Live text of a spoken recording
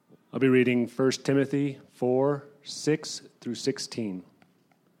I'll be reading 1 Timothy 4, 6 through 16.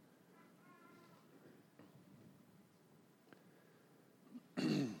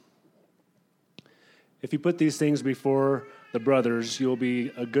 If you put these things before the brothers, you will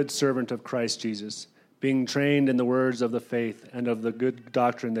be a good servant of Christ Jesus, being trained in the words of the faith and of the good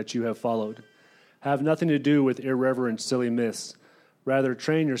doctrine that you have followed. Have nothing to do with irreverent, silly myths. Rather,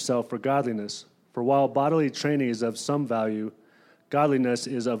 train yourself for godliness. For while bodily training is of some value, godliness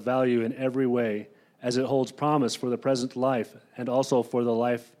is of value in every way, as it holds promise for the present life and also for the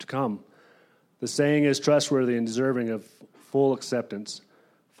life to come. The saying is trustworthy and deserving of full acceptance.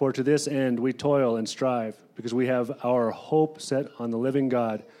 For to this end we toil and strive, because we have our hope set on the living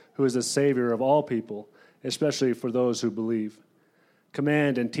God, who is the Savior of all people, especially for those who believe.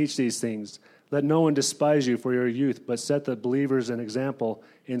 Command and teach these things. Let no one despise you for your youth, but set the believers an example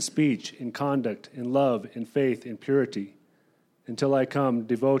in speech, in conduct, in love, in faith, in purity. Until I come,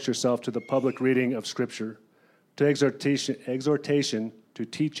 devote yourself to the public reading of Scripture, to exhortation, to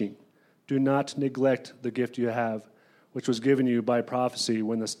teaching. Do not neglect the gift you have, which was given you by prophecy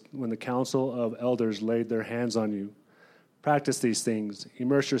when the council of elders laid their hands on you. Practice these things,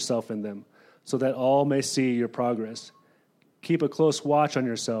 immerse yourself in them, so that all may see your progress. Keep a close watch on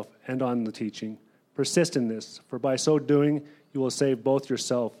yourself and on the teaching. Persist in this, for by so doing you will save both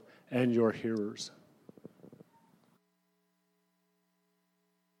yourself and your hearers.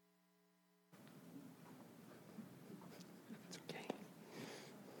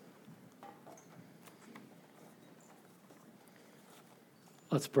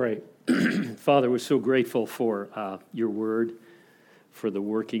 Let's pray. Father, we're so grateful for your word, for the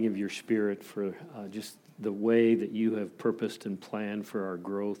working of your Spirit, for just the way that you have purposed and planned for our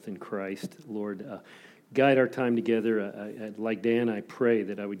growth in Christ. Lord, guide our time together. Like Dan, I pray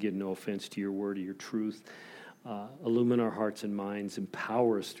that I would give no offense to your word or your truth. Illumine our hearts and minds.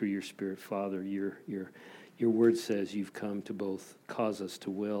 Empower us through your Spirit, Father. Your word says you've come to both cause us to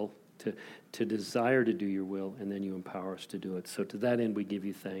will, to desire to do your will, and then you empower us to do it. So to that end, we give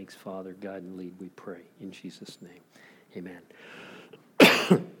you thanks, Father. Guide and lead, we pray. In Jesus' name, amen.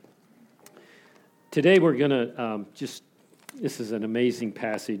 Today we're going to this is an amazing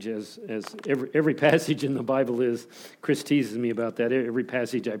passage, as every passage in the Bible is. Chris teases me about that. Every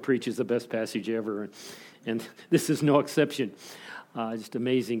passage I preach is the best passage ever, and this is no exception. Just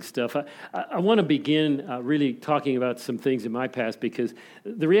amazing stuff. I want to begin really talking about some things in my past, because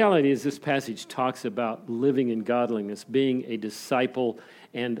the reality is this passage talks about living in godliness, being a disciple,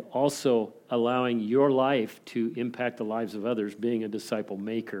 and also allowing your life to impact the lives of others, being a disciple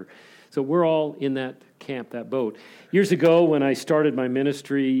maker. So we're all in that camp, that boat. Years ago when I started my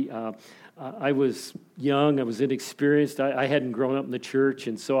ministry, I was young, I was inexperienced, I hadn't grown up in the church,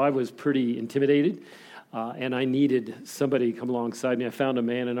 and so I was pretty intimidated. And I needed somebody to come alongside me. I found a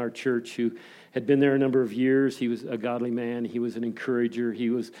man in our church who had been there a number of years. He was a godly man. He was an encourager. He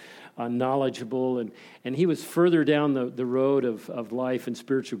was knowledgeable. And he was further down the road of life and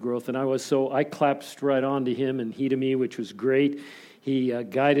spiritual growth than I was. So I clapped right on to him and he to me, which was great. He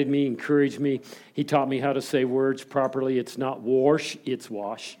guided me, encouraged me. He taught me how to say words properly. It's not wash, it's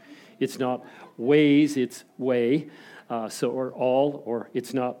wash. It's not ways, it's way. Or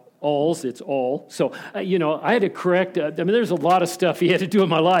it's not alls, it's all. So, I had to correct, there's a lot of stuff he had to do in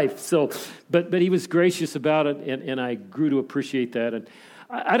my life. So, but he was gracious about it, and I grew to appreciate that. And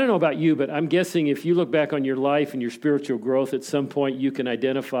I don't know about you, but I'm guessing if you look back on your life and your spiritual growth, at some point you can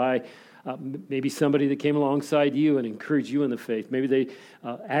identify maybe somebody that came alongside you and encouraged you in the faith. Maybe they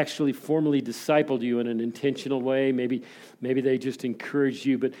actually formally discipled you in an intentional way. Maybe they just encouraged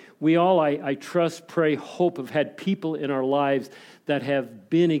you. But we all, I trust, pray, hope, have had people in our lives that have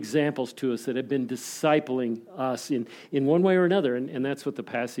been examples to us, that have been discipling us in one way or another. And that's what the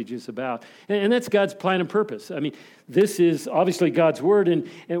passage is about. And that's God's plan and purpose. I mean, this is obviously God's word. And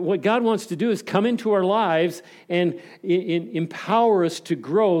what God wants to do is come into our lives and empower us to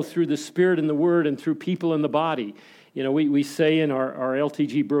grow through the Spirit and the word and through people in the body. We say in our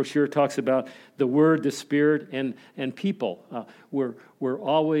LTG brochure, talks about the word, the Spirit, and people. We're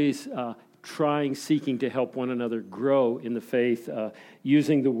always seeking to help one another grow in the faith,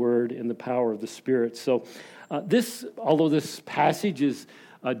 using the word and the power of the Spirit. So although this passage is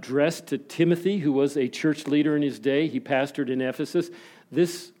addressed to Timothy, who was a church leader in his day, he pastored in Ephesus,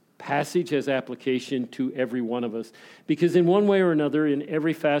 this passage has application to every one of us, because in one way or another, in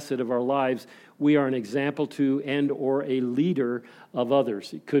every facet of our lives, we are an example to and or a leader of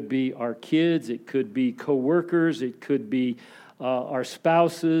others. It could be our kids, it could be co-workers, it could be our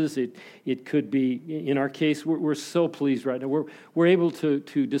spouses. It could be, in our case, we're so pleased right now. We're able to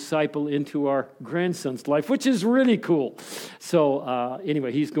disciple into our grandson's life, which is really cool. So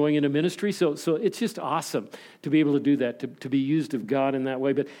anyway, he's going into ministry. So it's just awesome to be able to do that, to be used of God in that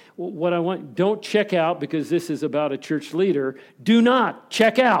way. But what I want, don't check out, because this is about a church leader. Do not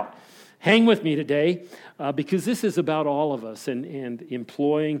check out. Hang with me today, because this is about all of us and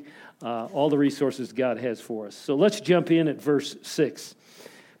employing all the resources God has for us. So let's jump in at verse 6.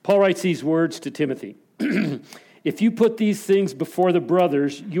 Paul writes these words to Timothy. If you put these things before the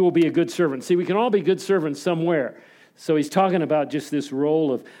brothers, you will be a good servant. See, we can all be good servants somewhere. So he's talking about just this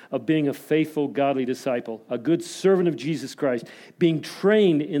role of being a faithful, godly disciple, a good servant of Jesus Christ, being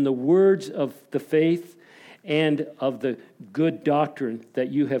trained in the words of the faith and of the good doctrine that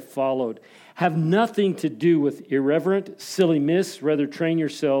you have followed. Have nothing to do with irreverent, silly myths. Rather, train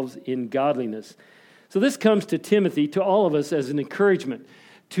yourselves in godliness. So this comes to Timothy, to all of us, as an encouragement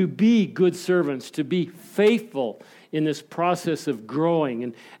to be good servants, to be faithful in this process of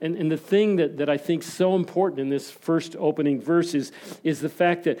growing. And the thing that I think is so important in this first opening verse is the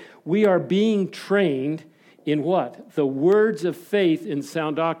fact that we are being trained in what? The words of faith in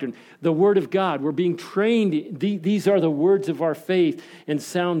sound doctrine. The Word of God. We're being trained. These are the words of our faith and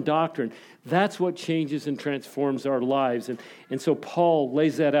sound doctrine. That's what changes and transforms our lives. And so Paul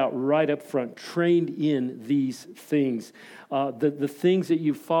lays that out right up front. Trained in these things. The things that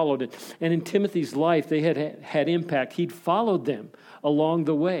you've followed. And in Timothy's life, they had impact. He'd followed them along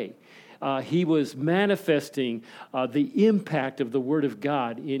the way. He was manifesting the impact of the Word of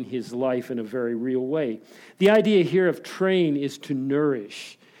God in his life in a very real way. The idea here of train is to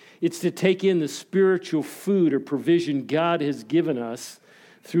nourish. It's to take in the spiritual food or provision God has given us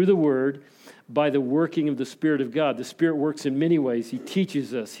through the Word by the working of the Spirit of God. The Spirit works in many ways. He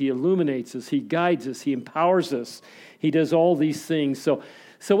teaches us. He illuminates us. He guides us. He empowers us. He does all these things. So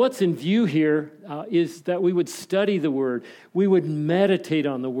what's in view here is that we would study the Word. We would meditate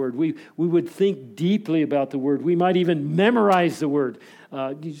on the Word. We would think deeply about the Word. We might even memorize the Word.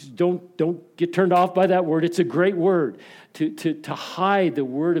 You just don't get turned off by that word. It's a great word. To hide the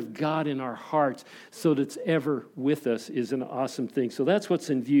Word of God in our hearts so that it's ever with us is an awesome thing. So that's what's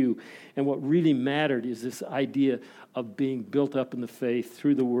in view. And what really mattered is this idea of being built up in the faith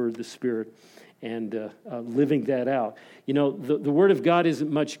through the Word, the Spirit, and living that out. You know, the Word of God isn't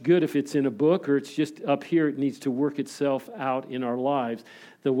much good if it's in a book or it's just up here. It needs to work itself out in our lives,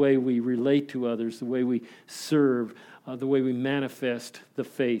 the way we relate to others, the way we serve, the way we manifest the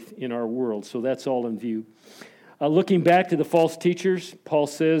faith in our world. So that's all in view. Looking back to the false teachers, Paul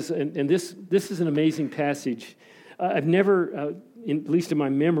says, and this is an amazing passage. I've never, at least in my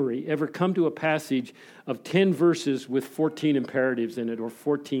memory, ever come to a passage of 10 verses with 14 imperatives in it or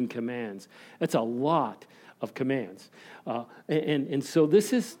 14 commands. That's a lot of commands. And so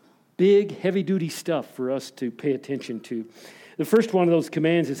this is big, heavy-duty stuff for us to pay attention to. The first one of those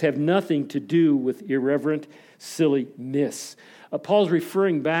commands is have nothing to do with irreverent, silly myths. Paul's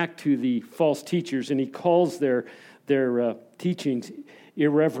referring back to the false teachers, and he calls their teachings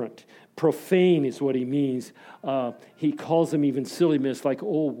irreverent. Profane is what he means. He calls them even silly myths like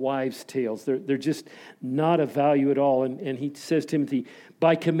old wives' tales. They're just not of value at all. And he says, Timothy,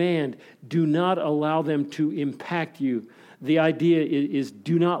 by command, do not allow them to impact you. The idea is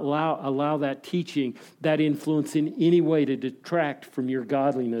do not allow that teaching, that influence in any way to detract from your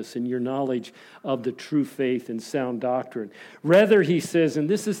godliness and your knowledge of the true faith and sound doctrine. Rather, he says, and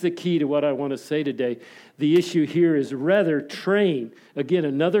this is the key to what I want to say today, the issue here is rather train, again,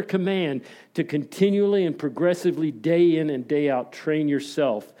 another command to continually and progressively day in and day out, train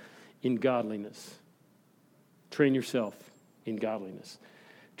yourself in godliness. Train yourself in godliness.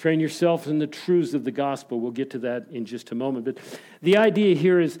 Train yourself in the truths of the gospel. We'll get to that in just a moment. But the idea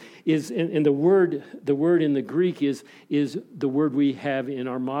here is and the word in the Greek is the word we have in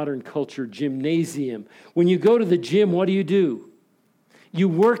our modern culture, gymnasium. When you go to the gym, what do? You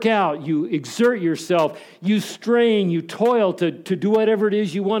work out, you exert yourself, you strain, you toil to do whatever it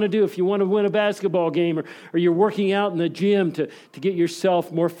is you want to do. If you want to win a basketball game or you're working out in the gym to get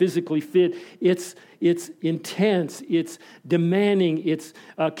yourself more physically fit, it's intense, it's demanding, it's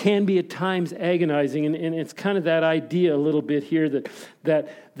can be at times agonizing. And it's kind of that idea a little bit here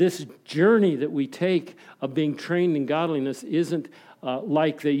that this journey that we take of being trained in godliness isn't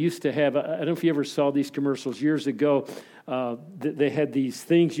like they used to have. I don't know if you ever saw these commercials years ago. They had these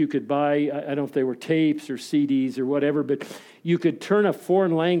things you could buy. I don't know if they were tapes or CDs or whatever, but you could turn a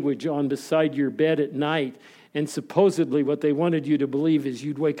foreign language on beside your bed at night, and supposedly what they wanted you to believe is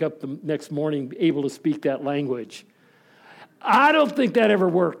you'd wake up the next morning able to speak that language. I don't think that ever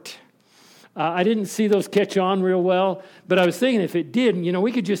worked. I didn't see those catch on real well, but I was thinking if it did,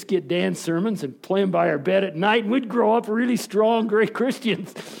 we could just get Dan's sermons and play them by our bed at night, and we'd grow up really strong, great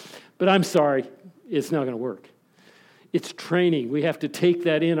Christians. But I'm sorry, it's not going to work. It's training. We have to take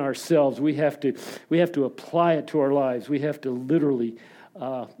that in ourselves. We have to apply it to our lives. We have to literally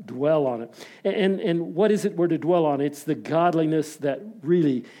dwell on it. And what is it we're to dwell on? It's the godliness that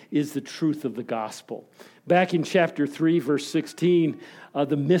really is the truth of the gospel. Back in chapter 3, verse 16,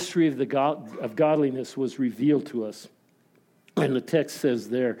 the mystery of godliness was revealed to us. And the text says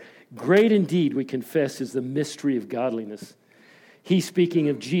there, "Great indeed, we confess, is the mystery of godliness. He," speaking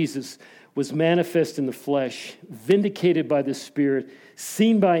of Jesus, "was manifest in the flesh, vindicated by the Spirit,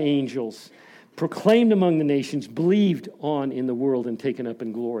 seen by angels, proclaimed among the nations, believed on in the world, and taken up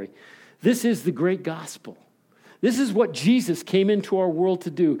in glory." This is the great gospel. This is what Jesus came into our world to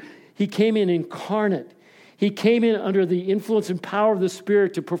do. He came in incarnate. He came in under the influence and power of the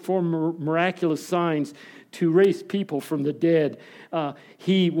Spirit to perform miraculous signs, to raise people from the dead.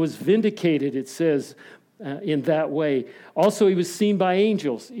 He was vindicated, it says, in that way. Also, he was seen by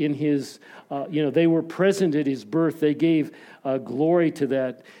angels in his, they were present at his birth. They gave glory to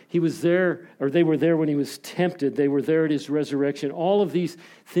that. He was there, or they were there when he was tempted. They were there at his resurrection. All of these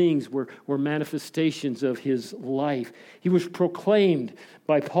things were manifestations of his life. He was proclaimed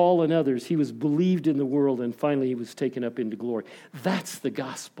by Paul and others. He was believed in the world, and finally he was taken up into glory. That's the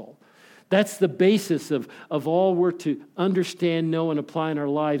gospel. That's the basis of all we're to understand, know, and apply in our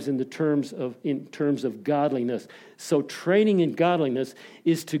lives in terms of godliness. So training in godliness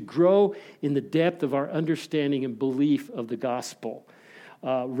is to grow in the depth of our understanding and belief of the gospel,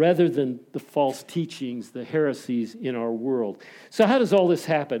 rather than the false teachings, the heresies in our world. So how does all this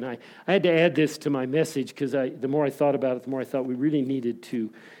happen? I had to add this to my message because the more I thought about it, the more I thought we really needed to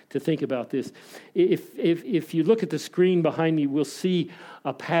think about this. If you look at the screen behind me, we'll see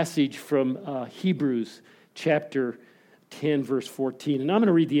a passage from Hebrews chapter 10, verse 14. And I'm going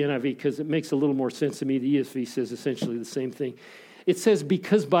to read the NIV because it makes a little more sense to me. The ESV says essentially the same thing. It says,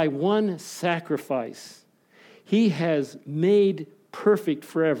 "Because by one sacrifice he has made perfect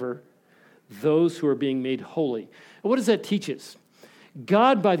forever those who are being made holy." And what does that teach us?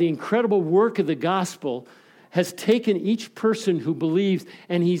 God, by the incredible work of the gospel, has taken each person who believes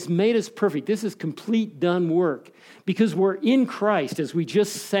and he's made us perfect. This is complete done work because we're in Christ, as we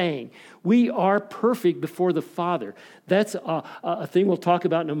just sang. We are perfect before the Father. That's a thing we'll talk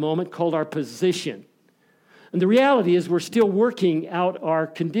about in a moment called our position. And the reality is we're still working out our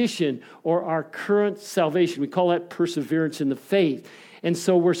condition or our current salvation. We call that perseverance in the faith. And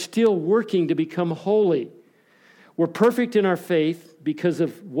so we're still working to become holy. We're perfect in our faith because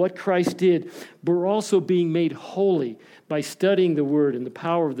of what Christ did, but we're also being made holy by studying the Word and the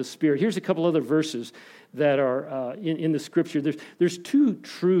power of the Spirit. Here's a couple other verses that are in the Scripture. There's two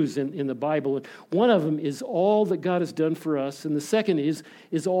truths in the Bible. And one of them is all that God has done for us, and the second is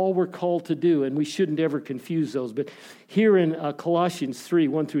all we're called to do, and we shouldn't ever confuse those. But here in Colossians 3,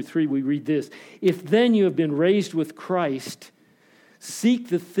 1 through 3, we read this: "If then you have been raised with Christ, seek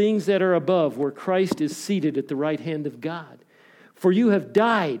the things that are above, where Christ is seated at the right hand of God. For you have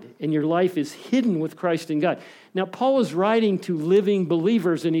died, and your life is hidden with Christ in God." Now, Paul is writing to living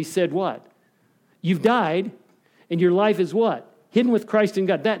believers, and he said what? You've died, and your life is what? Hidden with Christ in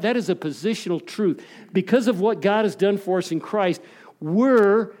God. That is a positional truth. Because of what God has done for us in Christ,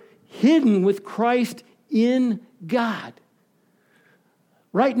 we're hidden with Christ in God.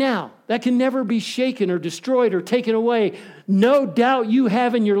 Right now, that can never be shaken or destroyed or taken away. No doubt you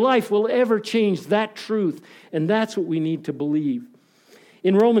have in your life will ever change that truth, and that's what we need to believe.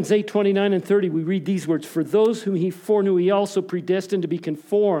 In Romans 8, 29 and 30, we read these words: "For those whom he foreknew, he also predestined to be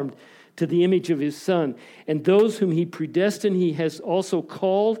conformed to the image of his Son. And those whom he predestined, he has also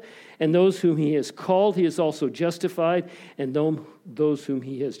called. And those whom he has called, he has also justified. And those whom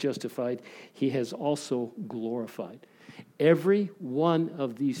he has justified, he has also glorified." Every one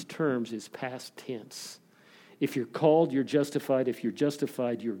of these terms is past tense. If you're called, you're justified. If you're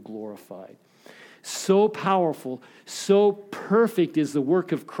justified, you're glorified. So powerful, so perfect is the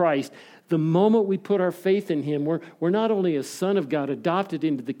work of Christ. The moment we put our faith in him, we're not only a son of God, adopted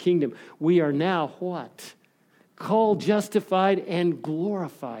into the kingdom, we are now what? Called, justified, and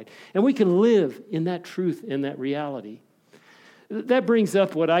glorified. And we can live in that truth and that reality. That brings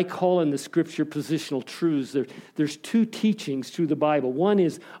up what I call in the Scripture positional truths. There's two teachings through the Bible. One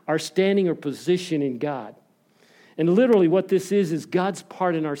is our standing or position in God. And literally what this is God's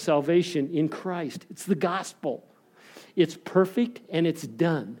part in our salvation in Christ. It's the gospel. It's perfect and it's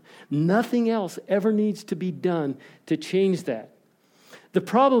done. Nothing else ever needs to be done to change that. The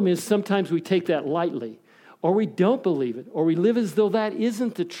problem is sometimes we take that lightly, or we don't believe it, or we live as though that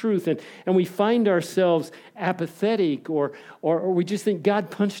isn't the truth, and we find ourselves apathetic, or we just think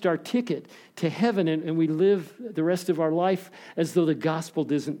God punched our ticket to heaven, and we live the rest of our life as though the gospel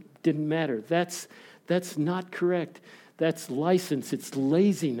didn't matter. That's not correct. That's license. It's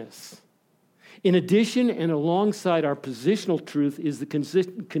laziness. In addition and alongside our positional truth is the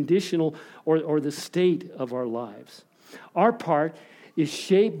conditional or the state of our lives. Our part is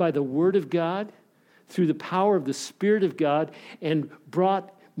shaped by the Word of God through the power of the Spirit of God and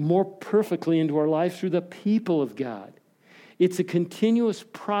brought more perfectly into our lives through the people of God. It's a continuous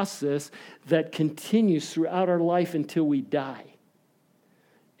process that continues throughout our life until we die,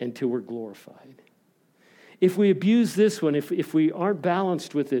 until we're glorified. If we abuse this one, if we aren't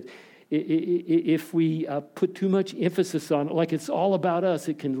balanced with it, if we put too much emphasis on it, like it's all about us,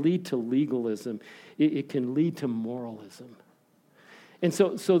 it can lead to legalism. It can lead to moralism. And so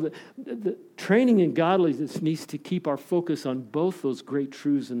the training in godliness needs to keep our focus on both those great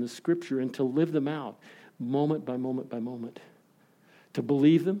truths in the Scripture and to live them out moment by moment by moment. To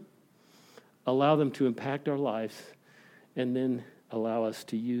believe them, allow them to impact our lives, and then allow us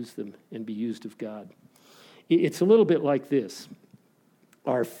to use them and be used of God. It's a little bit like this.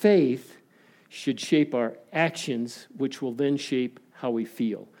 Our faith should shape our actions, which will then shape how we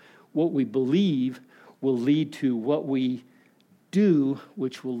feel. What we believe will lead to what we do,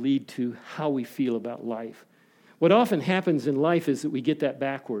 which will lead to how we feel about life. What often happens in life is that we get that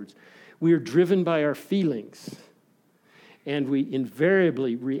backwards. We are driven by our feelings, and we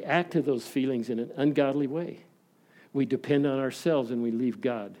invariably react to those feelings in an ungodly way. We depend on ourselves, and we leave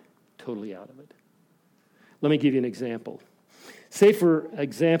God totally out of it. Let me give you an example. Say, for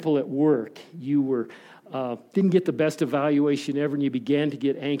example, at work, you didn't get the best evaluation ever, and you began to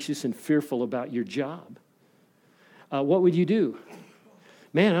get anxious and fearful about your job. What would you do?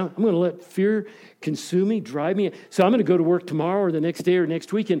 Man, I'm going to let fear consume me, drive me. So I'm going to go to work tomorrow or the next day or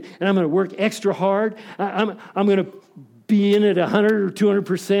next week, and I'm going to work extra hard. I'm going to be in at 100 or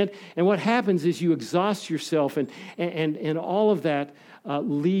 200%. And what happens is you exhaust yourself, and all of that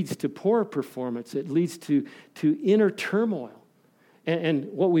leads to poor performance. It leads to inner turmoil. And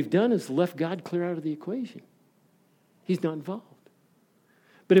what we've done is left God clear out of the equation. He's not involved.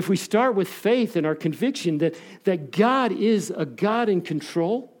 But if we start with faith and our conviction that God is a God in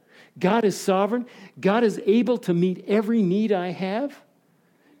control, God is sovereign, God is able to meet every need I have,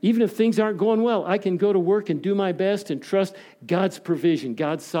 even if things aren't going well, I can go to work and do my best and trust God's provision,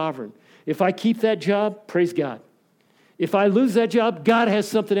 God's sovereign. If I keep that job, praise God. If I lose that job, God has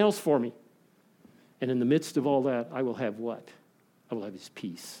something else for me. And in the midst of all that, I will have what? I will have His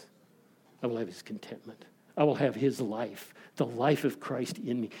peace. I will have His contentment. I will have His life, the life of Christ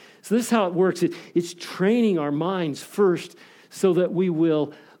in me. So this is how it works. It's training our minds first so that we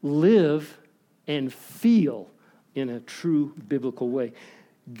will live and feel in a true biblical way.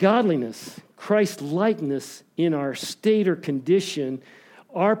 Godliness, Christ-likeness in our state or condition,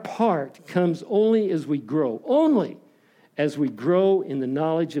 our part comes only as we grow. Only as we grow in the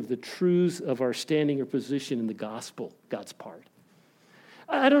knowledge of the truths of our standing or position in the gospel, God's part.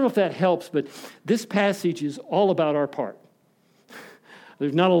 I don't know if that helps, but this passage is all about our part.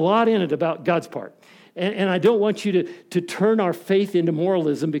 There's not a lot in it about God's part. And I don't want you to turn our faith into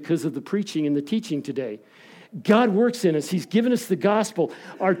moralism because of the preaching and the teaching today. God works in us. He's given us the gospel.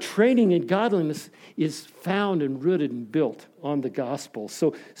 Our training in godliness is found and rooted and built on the gospel.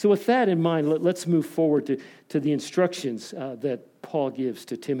 So with that in mind, let's move forward to the instructions that Paul gives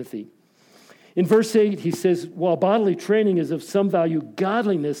to Timothy. In verse 8, he says, while bodily training is of some value,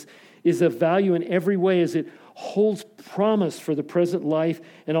 godliness is of value in every way as it holds promise for the present life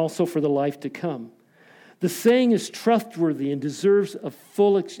and also for the life to come. The saying is trustworthy and deserves a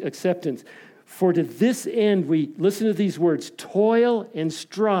full acceptance. For to this end we, listen to these words, toil and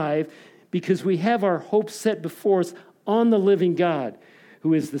strive because we have our hope set before us on the living God,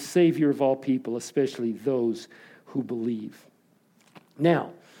 who is the Savior of all people, especially those who believe.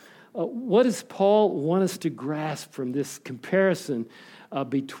 Now, what does Paul want us to grasp from this comparison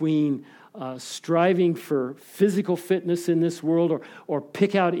between striving for physical fitness in this world or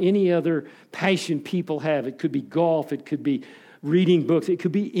pick out any other passion people have? It could be golf, it could be reading books, it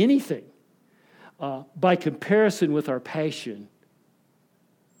could be anything. By comparison with our passion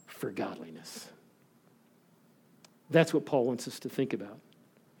for godliness. That's what Paul wants us to think about.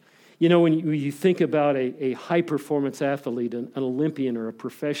 You know, when you think about a high-performance athlete, an Olympian or a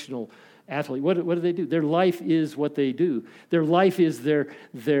professional athlete, what do they do? Their life is what they do. Their life is their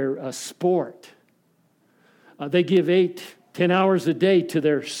sport. They give 8-10 hours a day to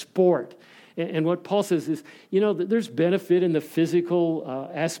their sport. And what Paul says is, there's benefit in the physical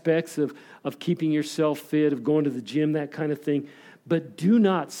aspects of keeping yourself fit, of going to the gym, that kind of thing. But do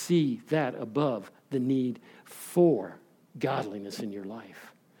not see that above the need for godliness in your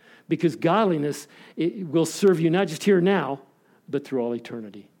life. Because godliness, it will serve you not just here and now, but through all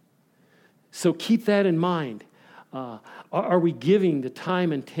eternity. So keep that in mind. Are we giving the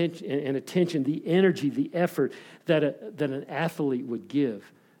time and attention, the energy, the effort that an athlete would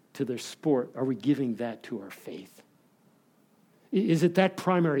give to their sport? Are we giving that to our faith? Is it that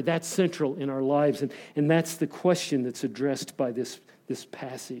primary, that central in our lives? And that's the question that's addressed by this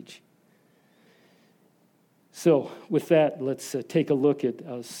passage. So with that, let's take a look at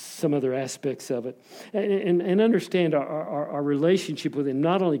some other aspects of it and understand our relationship with Him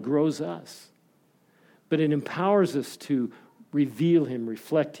not only grows us, but it empowers us to reveal Him,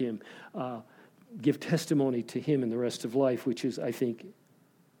 reflect Him, give testimony to Him in the rest of life, which is, I think,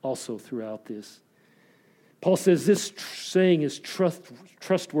 also throughout this. Paul says this saying is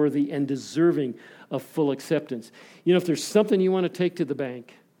trustworthy and deserving of full acceptance. If there's something you want to take to the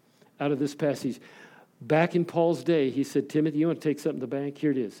bank out of this passage, back in Paul's day, he said, Timothy, you want to take something to the bank?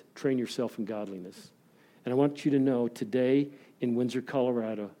 Here it is. Train yourself in godliness. And I want you to know today in Windsor,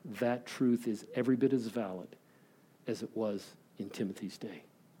 Colorado, that truth is every bit as valid as it was in Timothy's day.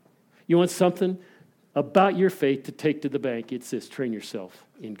 You want something about your faith to take to the bank? It's this: train yourself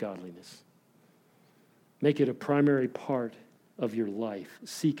in godliness. Make it a primary part of your life.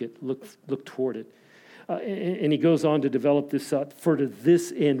 Seek it. Look toward it. And he goes on to develop this thought: for to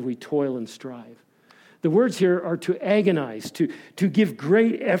this end we toil and strive. The words here are to agonize, to give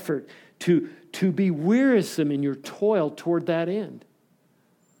great effort, to be wearisome in your toil toward that end.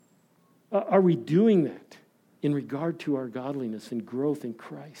 Are we doing that in regard to our godliness and growth in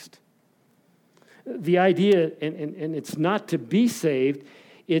Christ? The idea, and it's not to be saved,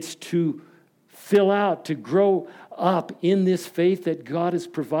 it's to fill out, to grow up in this faith that God has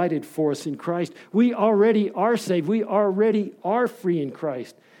provided for us in Christ. We already are saved. We already are free in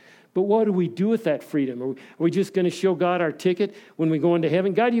Christ. But what do we do with that freedom? Are we just going to show God our ticket when we go into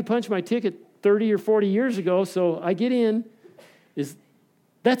heaven? God, you punched my ticket 30 or 40 years ago, so I get in.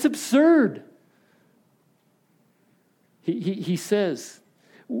 That's absurd. He says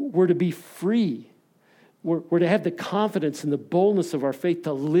we're to be free. We're to have the confidence and the boldness of our faith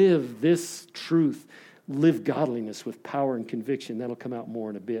to live this truth, live godliness with power and conviction. That'll come out more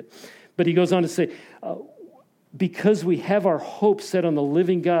in a bit. But he goes on to say, because we have our hope set on the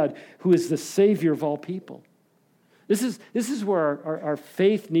living God, who is the Savior of all people. This is where our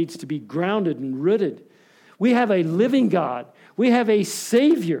faith needs to be grounded and rooted. We have a living God. We have a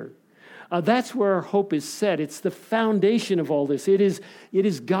Savior. That's where our hope is set. It's the foundation of all this. It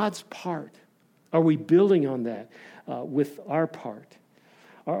is God's part. Are we building on that with our part?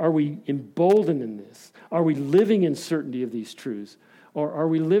 Are we emboldened in this? Are we living in certainty of these truths? Or are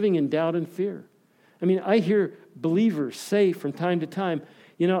we living in doubt and fear? I mean, I hear believers say from time to time,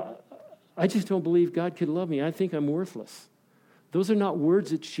 I just don't believe God could love me. I think I'm worthless. Those are not words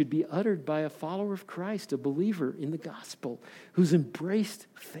that should be uttered by a follower of Christ, a believer in the gospel who's embraced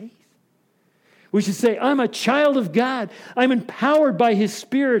faith. We should say, I'm a child of God. I'm empowered by His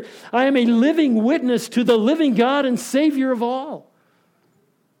Spirit. I am a living witness to the living God and Savior of all.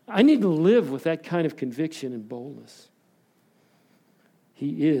 I need to live with that kind of conviction and boldness.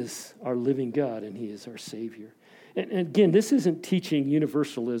 He is our living God and He is our Savior. And again, this isn't teaching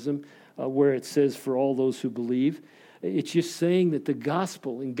universalism where it says for all those who believe. It's just saying that the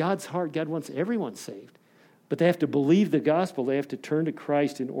gospel, in God's heart, God wants everyone saved. But they have to believe the gospel. They have to turn to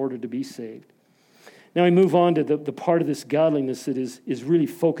Christ in order to be saved. Now we move on to the part of this godliness that is really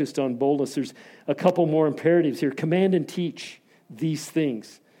focused on boldness. There's a couple more imperatives here. Command and teach these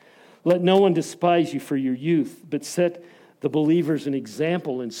things. Let no one despise you for your youth, but set the believers an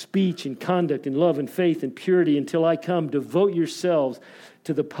example in speech and conduct and love and faith and purity until I come. Devote yourselves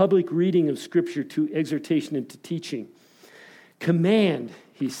to the public reading of Scripture, to exhortation and to teaching. Command,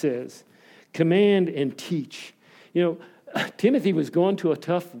 he says. Command and teach. Timothy was going to a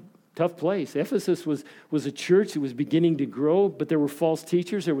tough place. Ephesus was a church that was beginning to grow, but there were false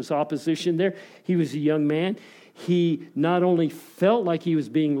teachers. There was opposition there. He was a young man. He not only felt like he was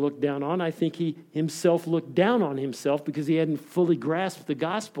being looked down on, I think he himself looked down on himself because he hadn't fully grasped the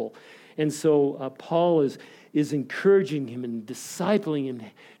gospel. And so Paul is encouraging him and discipling him,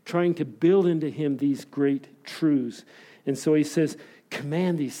 trying to build into him these great truths. And so he says,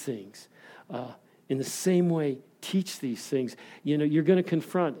 command these things. In the same way, teach these things. You're going to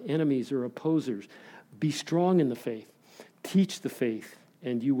confront enemies or opposers. Be strong in the faith. Teach the faith,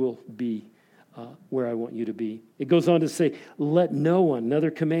 and you will be where I want you to be. It goes on to say, let no one,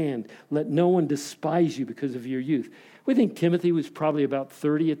 another command, let no one despise you because of your youth. We think Timothy was probably about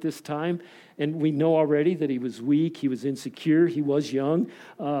 30 at this time, and we know already that he was weak, he was insecure, he was young.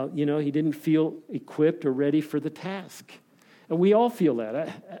 He didn't feel equipped or ready for the task. And we all feel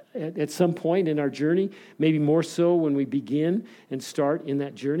that at some point in our journey, maybe more so when we begin and start in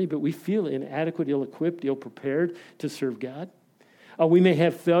that journey, but we feel inadequate, ill-equipped, ill-prepared to serve God. We may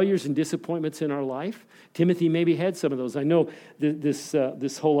have failures and disappointments in our life. Timothy maybe had some of those. I know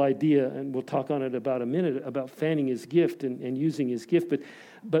this whole idea, and we'll talk on it about a minute, about fanning his gift and using his gift.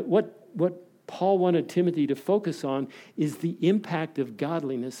 But what Paul wanted Timothy to focus on is the impact of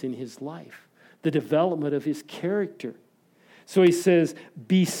godliness in his life, the development of his character. So he says,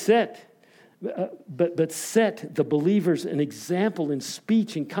 be set, but set the believers an example in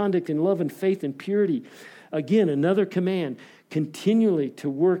speech and conduct, in love and faith and purity. Again, another command. Continue to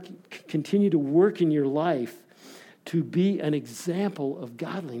work in your life to be an example of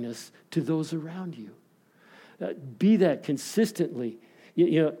godliness to those around you. Be that consistently.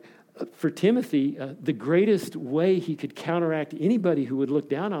 For Timothy, the greatest way he could counteract anybody who would look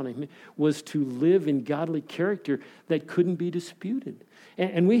down on him was to live in godly character that couldn't be disputed.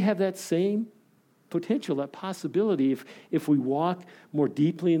 And we have that same potential, that possibility, if we walk more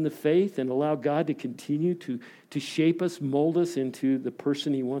deeply in the faith and allow God to continue to shape us, mold us into the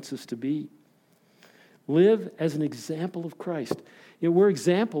person he wants us to be. Live as an example of Christ. We're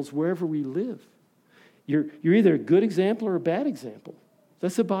examples wherever we live. You're either a good example or a bad example.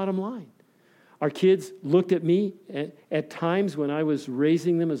 That's the bottom line. Our kids looked at me at times when I was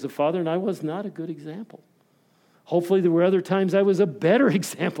raising them as a father, and I was not a good example. Hopefully there were other times I was a better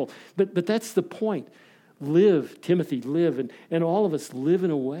example. But that's the point. Live, Timothy, live, and all of us live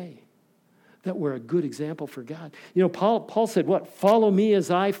in a way that we're a good example for God. Paul said what? Follow me as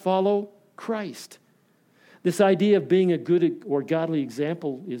I follow Christ. This idea of being a good or godly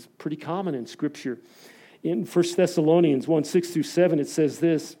example is pretty common in Scripture. In 1 Thessalonians 1:6-7, it says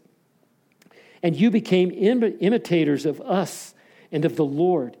this, and you became imitators of us and of the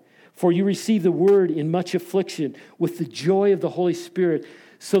Lord, for you received the word in much affliction with the joy of the Holy Spirit,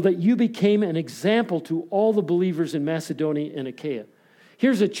 so that you became an example to all the believers in Macedonia and Achaia.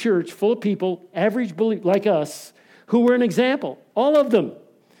 Here's a church full of people, average like us, who were an example, all of them,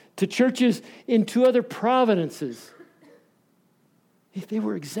 to churches in 2 other provinces. They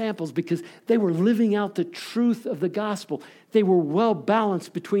were examples because they were living out the truth of the gospel. They were well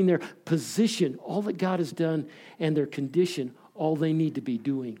balanced between their position, all that God has done, and their condition, all they need to be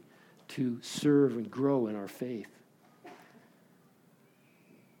doing to serve and grow in our faith.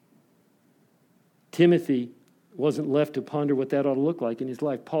 Timothy wasn't left to ponder what that ought to look like in his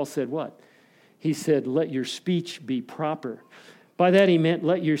life. Paul said what? He said, let your speech be proper. By that he meant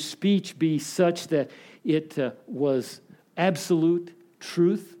let your speech be such that it was absolute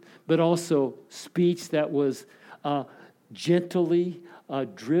truth, but also speech that was gently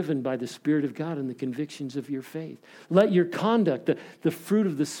driven by the Spirit of God and the convictions of your faith. Let your conduct, the fruit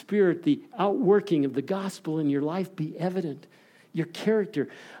of the Spirit, the outworking of the gospel in your life be evident. Your character,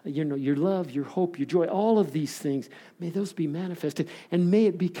 your love, your hope, your joy, all of these things, may those be manifested, and may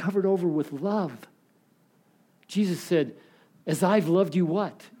it be covered over with love. Jesus said, as I've loved you,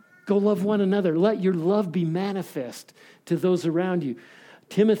 what? Go love one another. Let your love be manifest to those around you.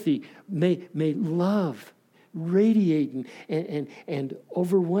 Timothy, may love radiate and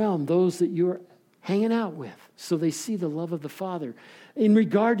overwhelm those that you're hanging out with so they see the love of the Father. In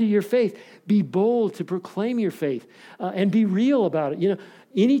regard to your faith, be bold to proclaim your faith and be real about it.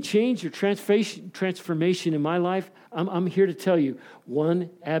 Any change or transformation in my life, I'm here to tell you one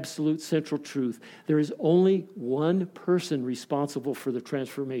absolute central truth. There is only one person responsible for the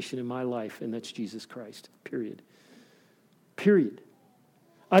transformation in my life, and that's Jesus Christ, period. Period.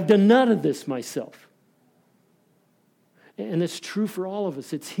 I've done none of this myself. And it's true for all of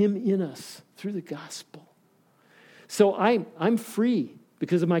us. It's Him in us through the gospel. So I'm free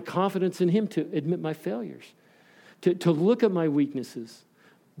because of my confidence in Him to admit my failures, to look at my weaknesses,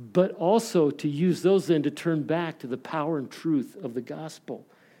 but also to use those then to turn back to the power and truth of the gospel.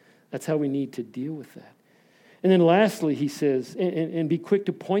 That's how we need to deal with that. And then lastly, he says, and be quick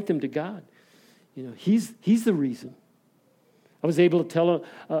to point them to God. He's the reason. I was able to tell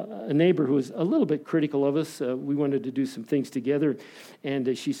a neighbor who was a little bit critical of us. We wanted to do some things together.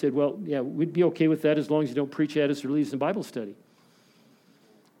 And she said, well, yeah, we'd be okay with that as long as you don't preach at us or lead us in Bible study.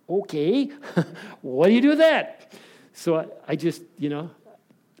 Okay, what do you do with that? So I just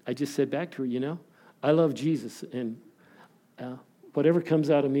said back to her, I love Jesus. And whatever comes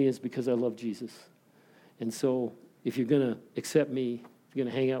out of me is because I love Jesus. And so if you're going to accept me, if you're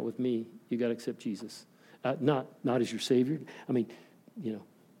going to hang out with me, You got to accept Jesus. Not as your Savior. I mean, you're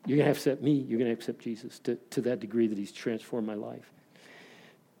going to have to accept me. You're going to accept Jesus to that degree that he's transformed my life.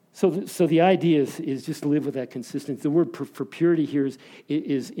 So the idea is just live with that consistency. The word for purity here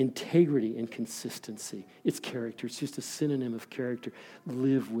is integrity and consistency. It's character. It's just a synonym of character.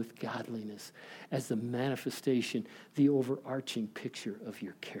 Live with godliness as the manifestation, the overarching picture of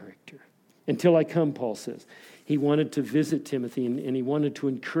your character. Until I come, Paul says. He wanted to visit Timothy and he wanted to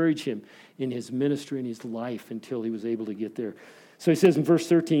encourage him in his ministry and his life until he was able to get there. So he says in verse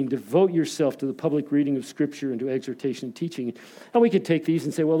 13, devote yourself to the public reading of Scripture and to exhortation and teaching. And we could take these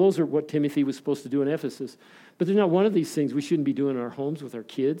and say, well, those are what Timothy was supposed to do in Ephesus. But they're not one of these things we shouldn't be doing in our homes with our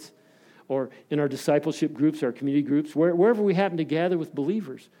kids or in our discipleship groups, our community groups, wherever we happen to gather with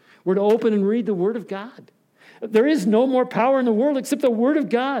believers. We're to open and read the Word of God. There is no more power in the world except the Word of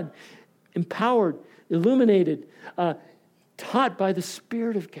God. Empowered, illuminated, taught by the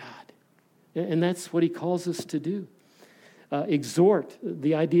Spirit of God. And that's what he calls us to do. Exhort,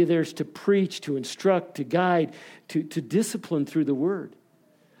 the idea there is to preach, to instruct, to guide, to discipline through the Word.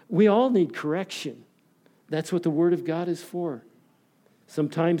 We all need correction. That's what the Word of God is for.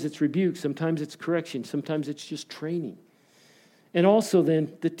 Sometimes it's rebuke, sometimes it's correction, sometimes it's just training. And also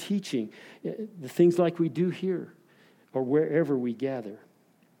then the teaching, the things like we do here or wherever we gather.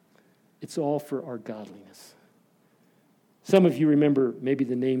 It's all for our godliness. Some of you remember maybe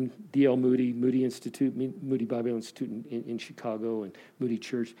the name D.L. Moody, Moody Institute, Moody Bible Institute in Chicago and Moody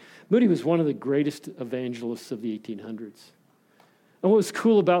Church. Moody was one of the greatest evangelists of the 1800s. And what was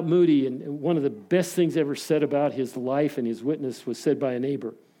cool about Moody, and one of the best things ever said about his life and his witness was said by a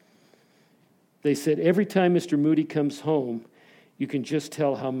neighbor. They said, every time Mr. Moody comes home, you can just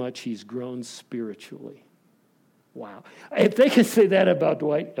tell how much he's grown spiritually. Wow. If they could say that about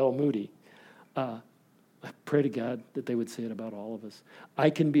Dwight L. Moody, I pray to God that they would say it about all of us.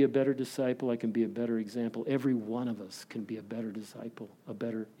 I can be a better disciple. I can be a better example. Every one of us can be a better disciple, a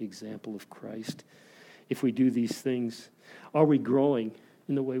better example of Christ. If we do these things, are we growing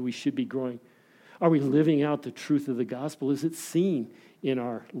in the way we should be growing? Are we living out the truth of the gospel? Is it seen in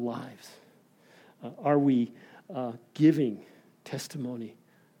our lives? Are we giving testimony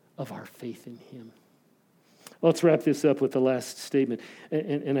of our faith in him? Let's wrap this up with the last statement.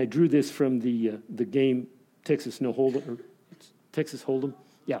 And I drew this from the game Texas Hold'em.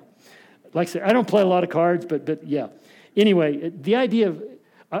 Yeah. Like I said, I don't play a lot of cards, but yeah. Anyway, the idea of,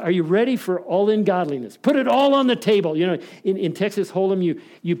 are you ready for all-in godliness? Put it all on the table. In Texas Hold'em,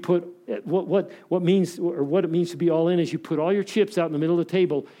 you put what it means to be all in is you put all your chips out in the middle of the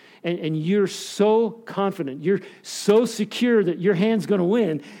table, and you're so confident, you're so secure that your hand's going to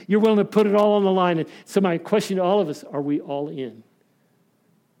win, you're willing to put it all on the line. And so my question to all of us, are we all in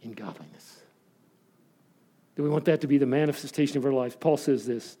godliness? Do we want that to be the manifestation of our lives? Paul says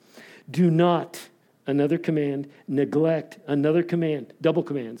this, do not, another command, neglect, another command, double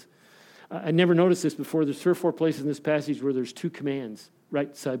commands. I never noticed this before. There's 3 or 4 places in this passage where there's 2 commands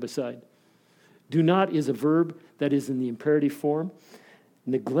right side by side. Do not is a verb that is in the imperative form.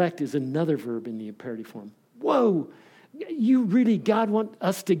 Neglect is another verb in the imperative form. Whoa! You really, God, want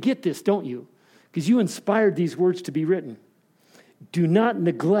us to get this, don't you? Because you inspired these words to be written. Do not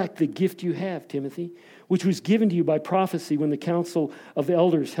neglect the gift you have, Timothy, which was given to you by prophecy when the council of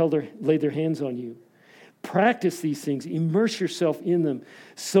elders laid their hands on you. Practice these things. Immerse yourself in them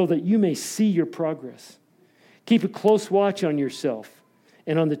so that you may see your progress. Keep a close watch on yourself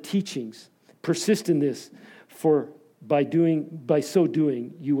and on the teachings. Persist in this, for by so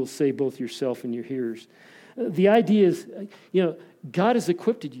doing, you will save both yourself and your hearers. The idea is, God has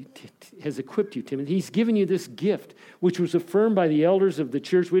equipped you, Timothy. He's given you this gift, which was affirmed by the elders of the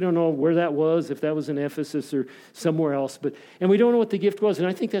church. We don't know where that was, if that was in Ephesus or somewhere else, and we don't know what the gift was, and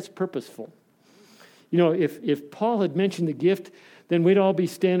I think that's purposeful. If Paul had mentioned the gift, then we'd all be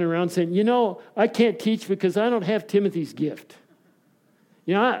standing around saying, I can't teach because I don't have Timothy's gift.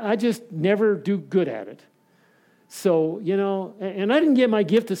 I just never do good at it. So, and I didn't get my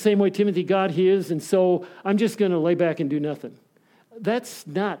gift the same way Timothy got his, and so I'm just going to lay back and do nothing. That's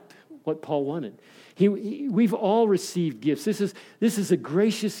not what Paul wanted. We've all received gifts. This is a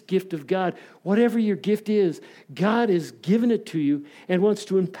gracious gift of God. Whatever your gift is, God has given it to you and wants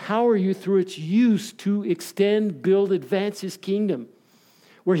to empower you through its use to extend, build, advance his kingdom.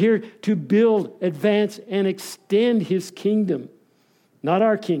 We're here to build, advance, and extend his kingdom, not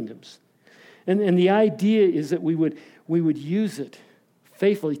our kingdoms. And the idea is that we would use it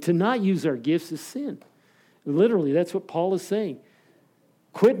faithfully. To not use our gifts is sin. Literally, that's what Paul is saying.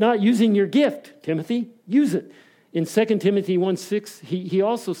 Quit not using your gift, Timothy. Use it. In 2 Timothy 1:6, he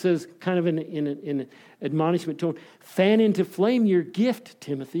also says, kind of in an admonishment tone, fan into flame your gift,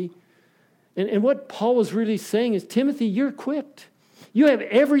 Timothy. And what Paul was really saying is, Timothy, you're equipped. You have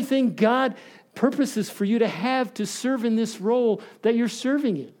everything God purposes for you to have to serve in this role that you're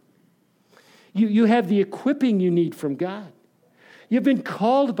serving in. You have the equipping you need from God. You've been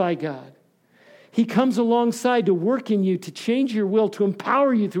called by God. He comes alongside to work in you, to change your will, to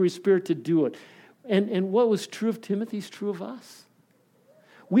empower you through His Spirit to do it. And what was true of Timothy is true of us.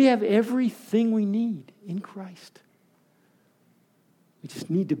 We have everything we need in Christ. We just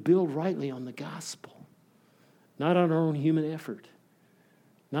need to build rightly on the gospel, not on our own human effort,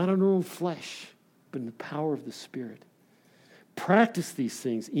 not on our own flesh, but in the power of the Spirit. Practice these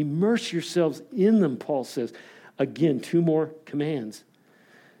things. Immerse yourselves in them, Paul says. Again, 2 more commands.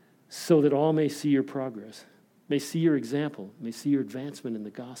 So that all may see your progress, may see your example, may see your advancement in the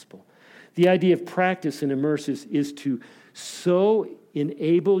gospel. The idea of practice and immerse is to so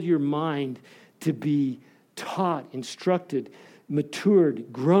enable your mind to be taught, instructed,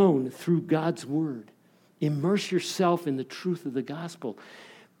 matured, grown through God's word. Immerse yourself in the truth of the gospel.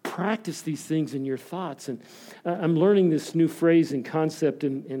 Practice these things in your thoughts. And I'm learning this new phrase and concept,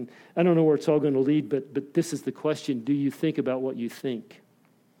 and I don't know where it's all going to lead, but this is the question. Do you think about what you think?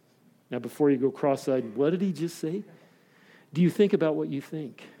 Now, before you go cross-eyed, what did he just say? Do you think about what you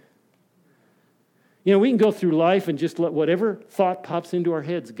think? You know, we can go through life and just let whatever thought pops into our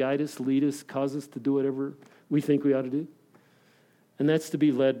heads guide us, lead us, cause us to do whatever we think we ought to do. And that's to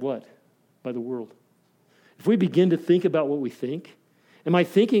be led what? By the world. If we begin to think about what we think, am I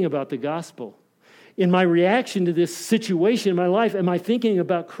thinking about the gospel? In my reaction to this situation in my life, am I thinking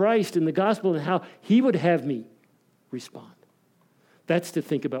about Christ and the gospel and how He would have me respond? That's to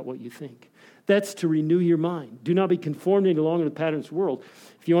think about what you think. That's to renew your mind. Do not be conformed any longer to the pattern of this world.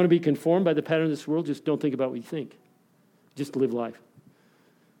 If you want to be conformed by the pattern of this world, just don't think about what you think. Just live life.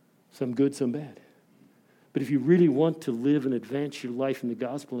 Some good, some bad. But if you really want to live and advance your life in the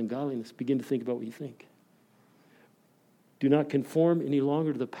gospel and godliness, begin to think about what you think. Do not conform any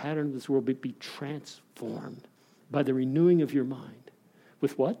longer to the pattern of this world, but be transformed by the renewing of your mind.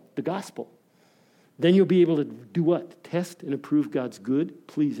 With what? The gospel. Then you'll be able to do what? Test and approve God's good,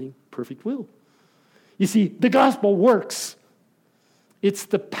 pleasing, perfect will. You see, the gospel works. It's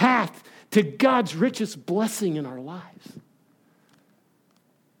the path to God's richest blessing in our lives.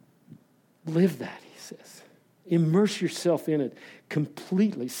 Live that, he says. Immerse yourself in it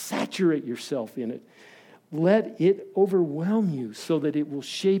completely. Saturate yourself in it. Let it overwhelm you so that it will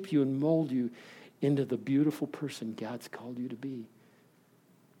shape you and mold you into the beautiful person God's called you to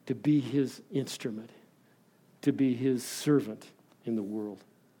be His instrument, to be His servant in the world.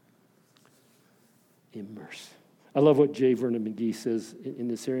 Immerse. I love what J. Vernon McGee says in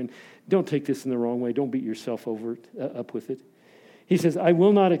this area. And don't take this in the wrong way. Don't beat yourself up with it. He says, I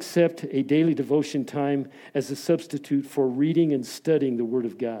will not accept a daily devotion time as a substitute for reading and studying the Word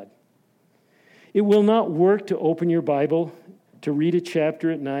of God. It will not work to open your Bible, to read a chapter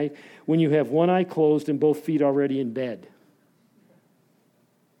at night when you have one eye closed and both feet already in bed.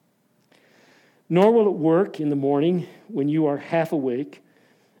 Nor will it work in the morning when you are half awake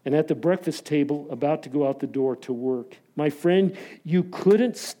and at the breakfast table about to go out the door to work. My friend, you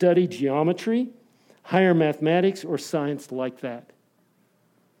couldn't study geometry, higher mathematics, or science like that.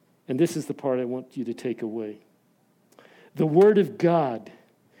 And this is the part I want you to take away. The Word of God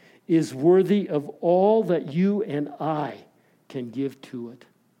is worthy of all that you and I can give to it.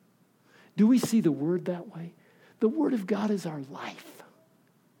 Do we see the Word that way? The Word of God is our life,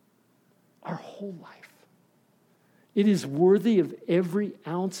 our whole life. It is worthy of every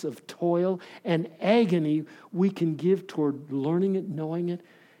ounce of toil and agony we can give toward learning it, knowing it,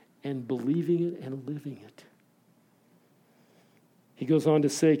 and believing it and living it. He goes on to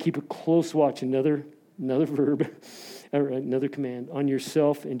say, keep a close watch, another verb, or another command, on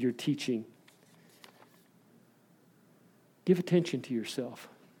yourself and your teaching. Give attention to yourself.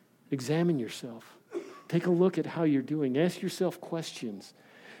 Examine yourself. Take a look at how you're doing. Ask yourself questions.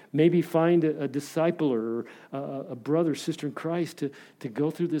 Maybe find a disciple or a brother, sister in Christ to go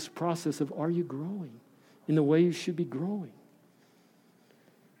through this process of, are you growing in the way you should be growing?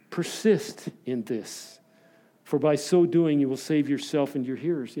 Persist in this, for by so doing you will save yourself and your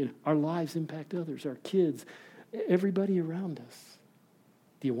hearers. Our lives impact others, our kids, everybody around us.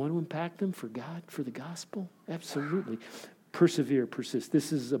 Do you want to impact them for God, for the gospel? Absolutely. Persevere, persist.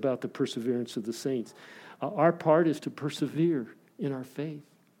 This is about the perseverance of the saints. Our part is to persevere in our faith,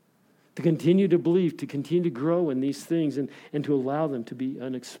 to continue to believe, to continue to grow in these things, and to allow them to be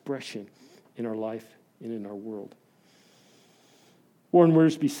an expression in our life and in our world. Warren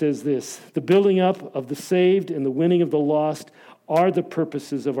Wiersbe says this, the building up of the saved and the winning of the lost are the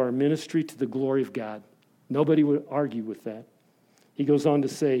purposes of our ministry to the glory of God. Nobody would argue with that. He goes on to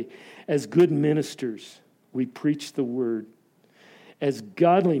say, as good ministers, we preach the word. As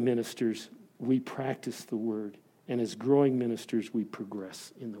godly ministers, we practice the word. And as growing ministers, we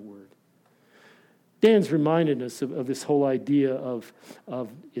progress in the word. Dan's reminded us of this whole idea of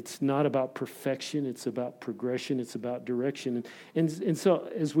it's not about perfection, it's about progression, it's about direction. And so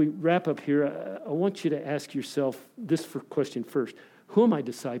as we wrap up here, I want you to ask yourself this question first. Who am I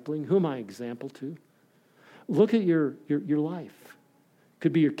discipling? Who am I example to? Look at your life.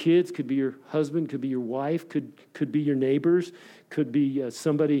 Could be your kids, could be your husband, could be your wife, could be your neighbors, could be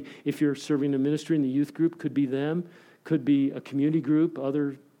somebody, if you're serving a ministry in the youth group, could be them, could be a community group,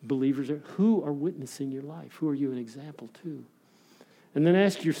 other believers. Who are witnessing your life? Who are you an example to? And then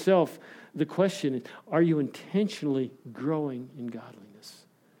ask yourself the question, are you intentionally growing in godliness?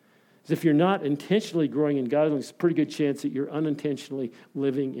 Because if you're not intentionally growing in godliness, it's a pretty good chance that you're unintentionally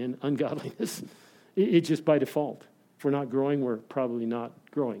living in ungodliness. It's just by default. If we're not growing, we're probably not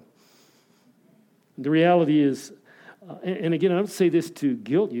growing. The reality is, and again, I don't say this to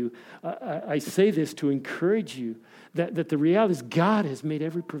guilt you, I say this to encourage you that the reality is God has made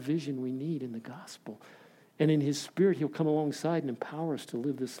every provision we need in the gospel. And in his Spirit, he'll come alongside and empower us to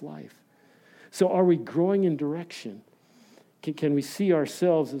live this life. So are we growing in direction? Can we see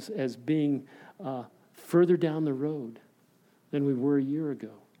ourselves as being further down the road than we were a year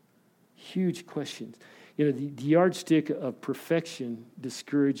ago? Huge questions. You know, the yardstick of perfection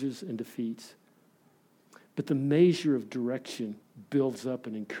discourages and defeats. But the measure of direction builds up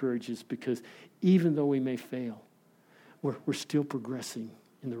and encourages, because even though we may fail, we're still progressing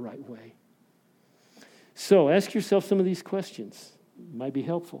in the right way. So ask yourself some of these questions. It might be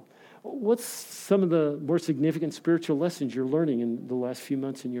helpful. What's some of the more significant spiritual lessons you're learning in the last few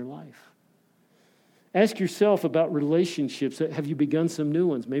months in your life? Ask yourself about relationships. Have you begun some new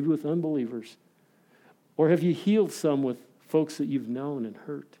ones, maybe with unbelievers? Or have you healed some with folks that you've known and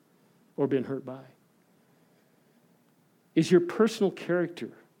hurt or been hurt by? Is your personal character,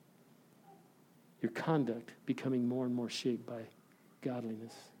 your conduct, becoming more and more shaped by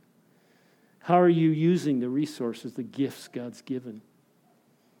godliness? How are you using the resources, the gifts God's given?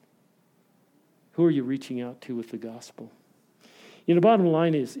 Who are you reaching out to with the gospel? You know, the bottom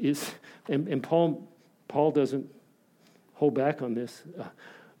line is and Paul doesn't hold back on this.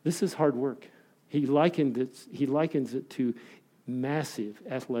 This is hard work. He likens it to massive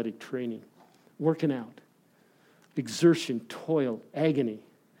athletic training, working out, exertion, toil, agony.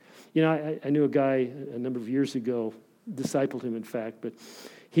 You know, I knew a guy a number of years ago, discipled him in fact, but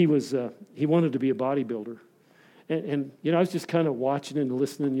he wanted to be a bodybuilder. And you know, I was just kind of watching and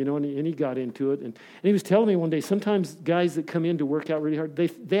listening, you know, and he got into it. And he was telling me one day, sometimes guys that come in to work out really hard,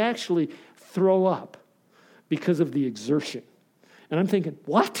 they actually throw up because of the exertion. And I'm thinking,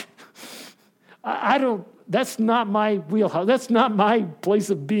 what? I don't, that's not my wheelhouse. That's not my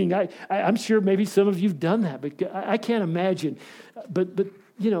place of being. I'm sure maybe some of you've done that, but I can't imagine. But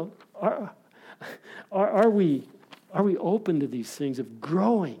you know, are we open to these things of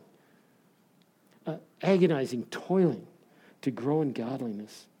growing, agonizing, toiling to grow in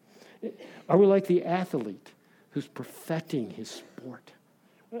godliness? Are we like the athlete who's perfecting his sport?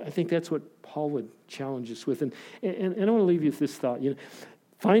 I think that's what Paul would challenge us with. And I want to leave you with this thought. You know,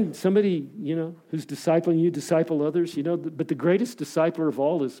 find somebody, you know, who's discipling you, disciple others, you know, but the greatest discipler of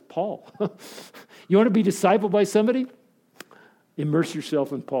all is Paul. You want to be discipled by somebody? Immerse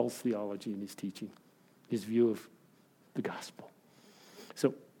yourself in Paul's theology and his teaching, his view of the gospel.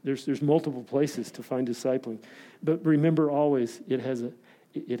 So there's multiple places to find discipling. But remember always, it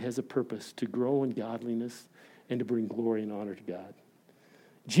has a purpose to grow in godliness and to bring glory and honor to God.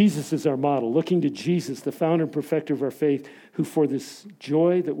 Jesus is our model, looking to Jesus, the founder and perfecter of our faith, who for this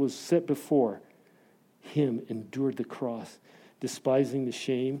joy that was set before him endured the cross, despising the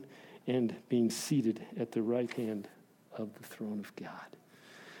shame and being seated at the right hand of the throne of God.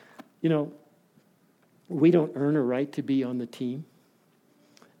 You know, we don't earn a right to be on the team.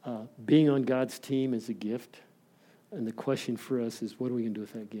 Being on God's team is a gift. And the question for us is, what are we going to do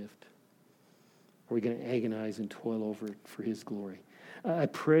with that gift? Are we going to agonize and toil over it for his glory? I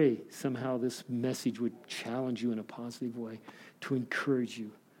pray somehow this message would challenge you in a positive way, to encourage you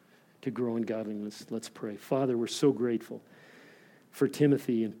to grow in godliness. Let's pray. Father, we're so grateful for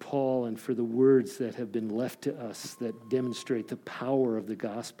Timothy and Paul and for the words that have been left to us that demonstrate the power of the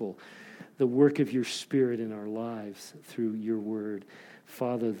gospel, the work of your Spirit in our lives through your word.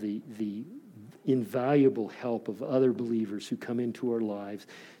 Father, the invaluable help of other believers who come into our lives,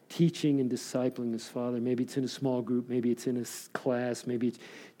 teaching and discipling us, Father. Maybe it's in a small group, maybe it's in a class, maybe it's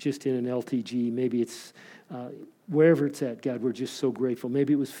just in an LTG, maybe it's wherever it's at, God, we're just so grateful.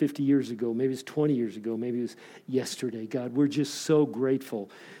 Maybe it was 50 years ago, maybe it's 20 years ago, maybe it was yesterday. God, we're just so grateful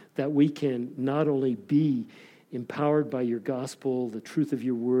that we can not only be empowered by your gospel, the truth of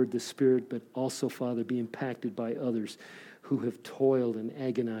your word, the Spirit, but also, Father, be impacted by others who have toiled and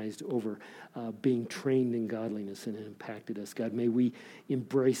agonized over being trained in godliness and impacted us. God, may we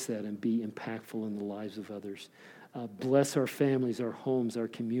embrace that and be impactful in the lives of others. Bless our families, our homes, our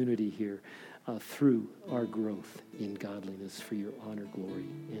community here through our growth in godliness for your honor, glory,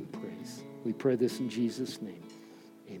 and praise. We pray this in Jesus' name.